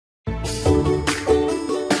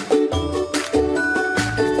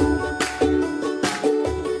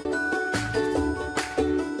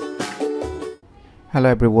Hello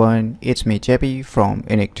everyone, it's me JP from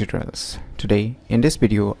UniqueTutorials. Today in this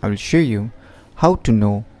video I will show you how to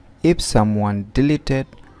know if someone deleted,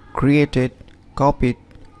 created, copied,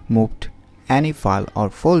 moved any file or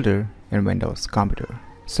folder in Windows computer.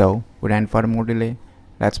 So without further more delay,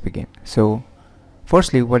 let's begin. So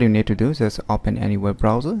firstly, what you need to do is just open any web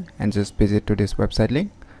browser and just visit to this website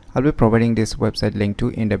link. I'll be providing this website link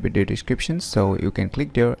too in the video description, so you can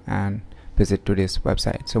click there and visit to this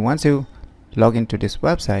website. So once you log into this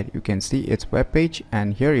website, you can see its web page,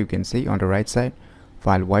 and here you can see on the right side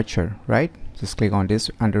file watcher, right? Just click on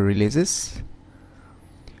this under releases.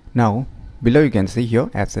 Now below you can see here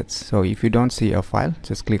assets. So if you don't see a file,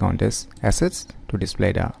 just click on this assets to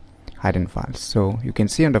display the hidden files. So you can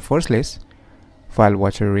see on the first list file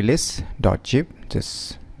watcher release.zip.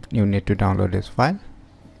 just you need to download this file.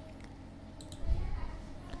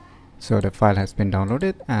 So the file has been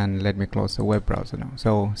downloaded, and let me close the web browser now.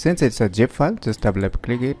 So since it's a zip file, just double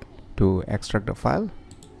click it to extract the file.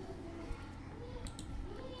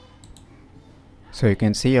 So you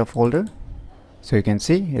can see a folder. So you can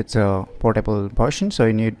see it's a portable version, so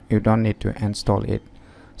you don't need to install it.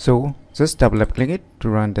 So just double click it to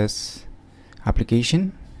run this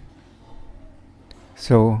application.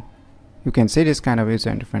 So you can see this kind of user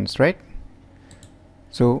interface, right?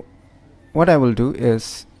 So what I will do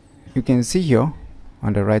is, you can see here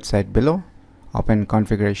on the right side below, open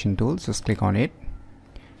configuration tools, just click on it.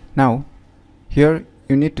 Now here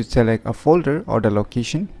you need to select a folder or the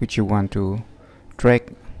location which you want to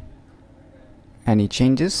track any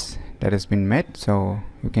changes that has been made. So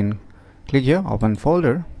you can click here, open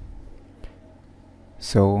folder.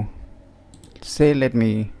 So say let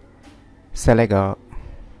me select a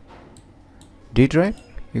D drive.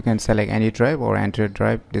 You can select any drive or enter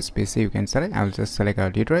drive. This PC you can select. I will just select a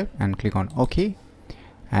D drive and click on OK,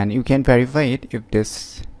 and you can verify it if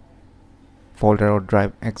this folder or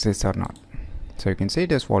drive exists or not. So you can see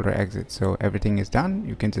this folder exists, so everything is done.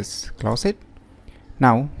 You can just close it.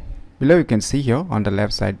 Now below you can see here on the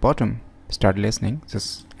left side bottom, start listening.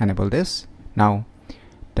 Just enable this. Now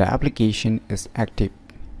the application is active,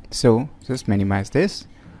 so just minimize this.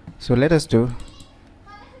 So let us do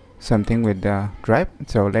something with the drive.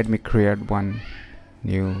 So let me create one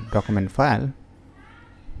new document file.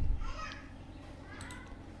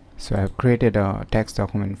 So I've created a text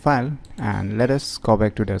document file, and let us go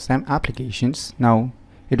back to the same applications. Now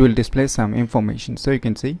it will display some information. So you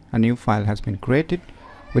can see a new file has been created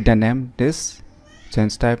with the name, this,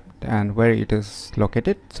 change type, and where it is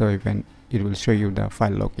located. So even it will show you the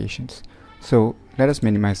file locations. So let us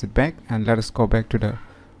minimize it back, and let us go back to the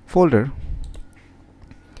folder.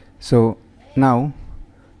 So now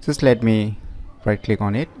just let me right click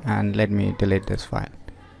on it and let me delete this file,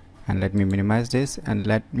 and let me minimize this, and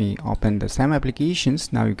let me open the same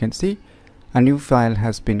applications. Now you can see a new file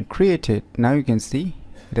has been created. Now you can see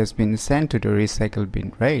it has been sent to the recycle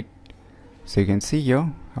bin, right? So you can see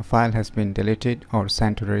here a file has been deleted or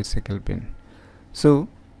sent to the recycle bin. So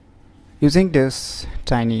using this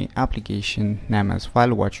tiny application named as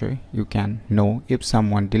file watcher, you can know if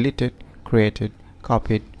someone deleted, created,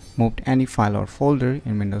 copied, moved any file or folder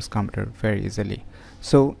in Windows computer very easily.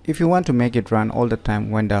 So if you want to make it run all the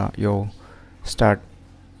time when you start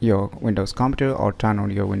your Windows computer or turn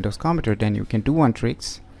on your Windows computer, then you can do one trick.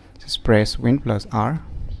 Just press Win plus R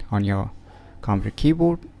on your computer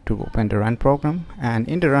keyboard to open the run program, and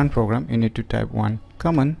in the run program you need to type one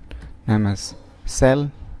command named as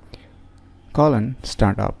cell colon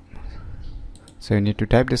startup. So you need to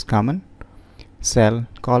type this command, cell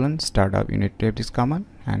colon startup. You need to type this command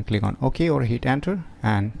and click on OK or hit enter,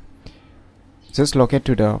 and just locate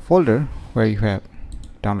to the folder where you have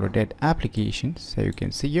downloaded applications. So you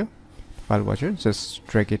can see here file watcher, just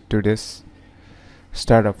drag it to this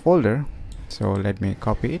startup folder. So let me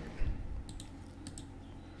copy it.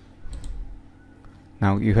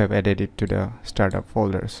 Now you have added it to the startup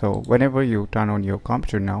folder. So whenever you turn on your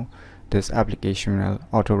computer now, this application will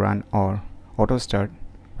auto run or auto start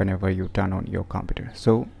whenever you turn on your computer.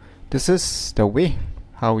 So this is the way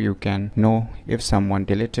how you can know if someone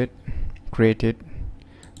deleted, created,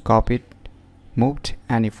 copied, moved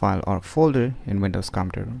any file or folder in Windows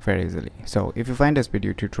computer very easily. So if you find this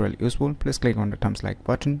video tutorial useful, please click on the thumbs like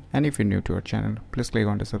button, and if you're new to our channel, please click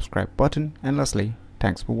on the subscribe button, and lastly,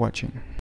 thanks for watching.